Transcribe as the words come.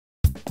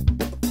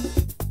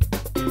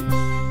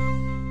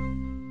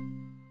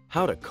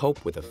How to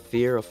cope with the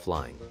fear of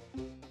flying.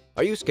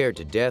 Are you scared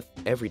to death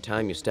every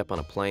time you step on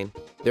a plane?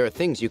 There are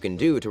things you can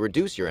do to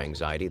reduce your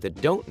anxiety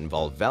that don't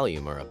involve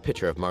Valium or a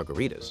pitcher of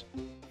Margaritas.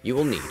 You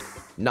will need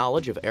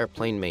knowledge of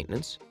airplane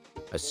maintenance,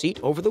 a seat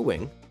over the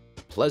wing,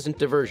 pleasant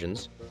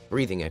diversions,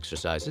 breathing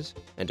exercises,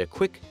 and a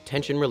quick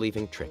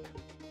tension-relieving trick.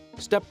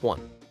 Step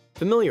 1.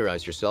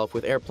 Familiarize yourself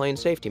with airplane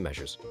safety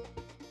measures.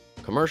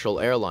 Commercial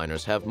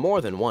airliners have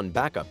more than one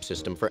backup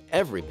system for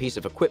every piece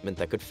of equipment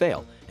that could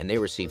fail, and they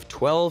receive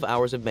 12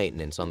 hours of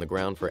maintenance on the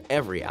ground for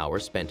every hour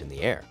spent in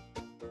the air.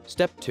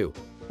 Step 2.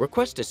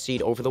 Request a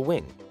seat over the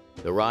wing.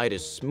 The ride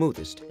is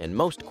smoothest and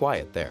most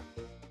quiet there.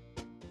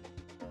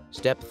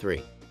 Step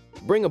 3.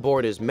 Bring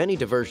aboard as many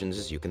diversions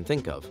as you can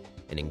think of: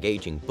 an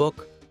engaging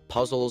book,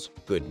 puzzles,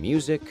 good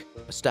music,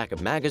 a stack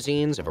of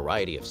magazines, a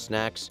variety of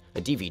snacks, a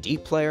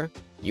DVD player.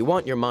 You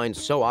want your mind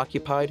so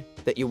occupied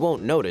that you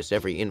won't notice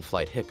every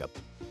in-flight hiccup.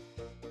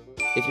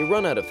 If you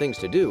run out of things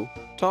to do,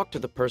 talk to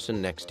the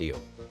person next to you.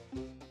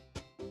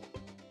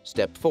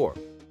 Step 4.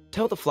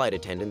 Tell the flight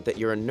attendant that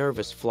you're a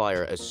nervous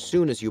flyer as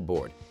soon as you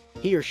board.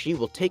 He or she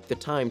will take the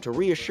time to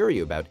reassure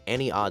you about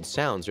any odd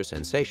sounds or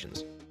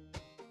sensations.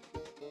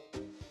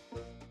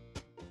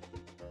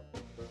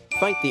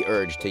 Fight the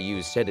urge to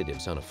use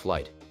sedatives on a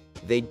flight.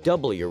 They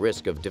double your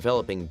risk of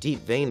developing deep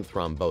vein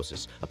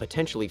thrombosis, a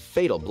potentially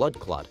fatal blood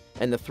clot,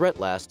 and the threat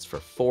lasts for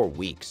 4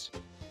 weeks.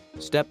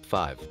 Step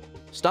 5.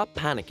 Stop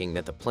panicking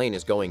that the plane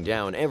is going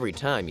down every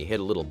time you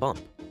hit a little bump.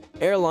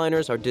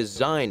 Airliners are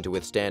designed to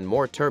withstand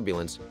more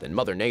turbulence than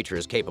Mother Nature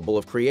is capable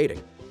of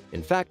creating.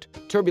 In fact,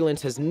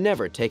 turbulence has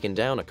never taken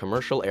down a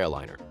commercial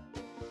airliner.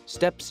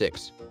 Step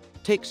 6.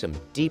 Take some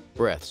deep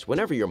breaths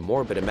whenever your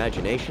morbid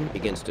imagination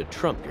begins to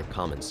trump your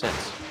common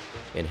sense.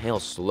 Inhale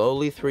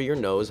slowly through your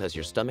nose as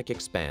your stomach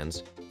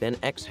expands, then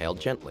exhale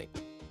gently.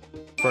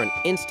 For an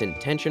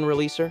instant tension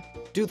releaser,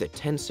 do the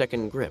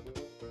 10-second grip.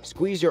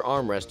 Squeeze your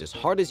armrest as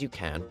hard as you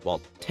can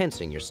while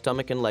tensing your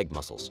stomach and leg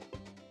muscles.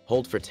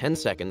 Hold for 10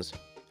 seconds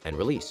and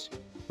release.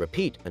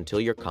 Repeat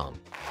until you're calm.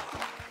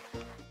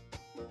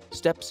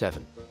 Step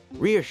 7.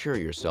 Reassure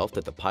yourself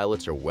that the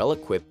pilots are well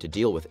equipped to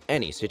deal with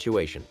any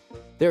situation.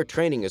 Their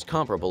training is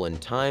comparable in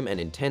time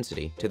and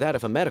intensity to that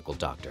of a medical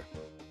doctor.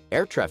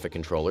 Air traffic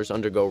controllers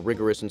undergo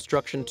rigorous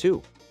instruction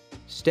too.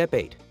 Step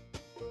 8.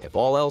 If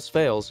all else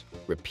fails,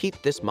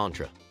 repeat this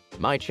mantra.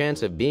 My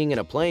chance of being in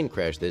a plane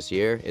crash this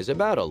year is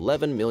about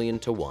 11 million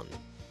to 1.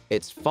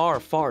 It's far,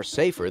 far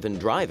safer than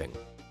driving.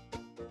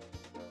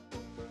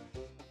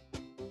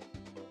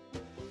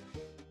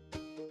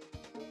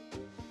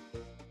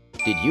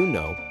 Did you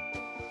know?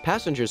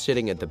 Passengers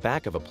sitting at the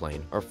back of a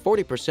plane are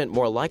 40%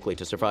 more likely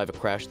to survive a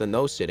crash than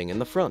those sitting in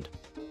the front.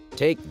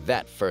 Take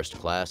that, first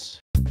class.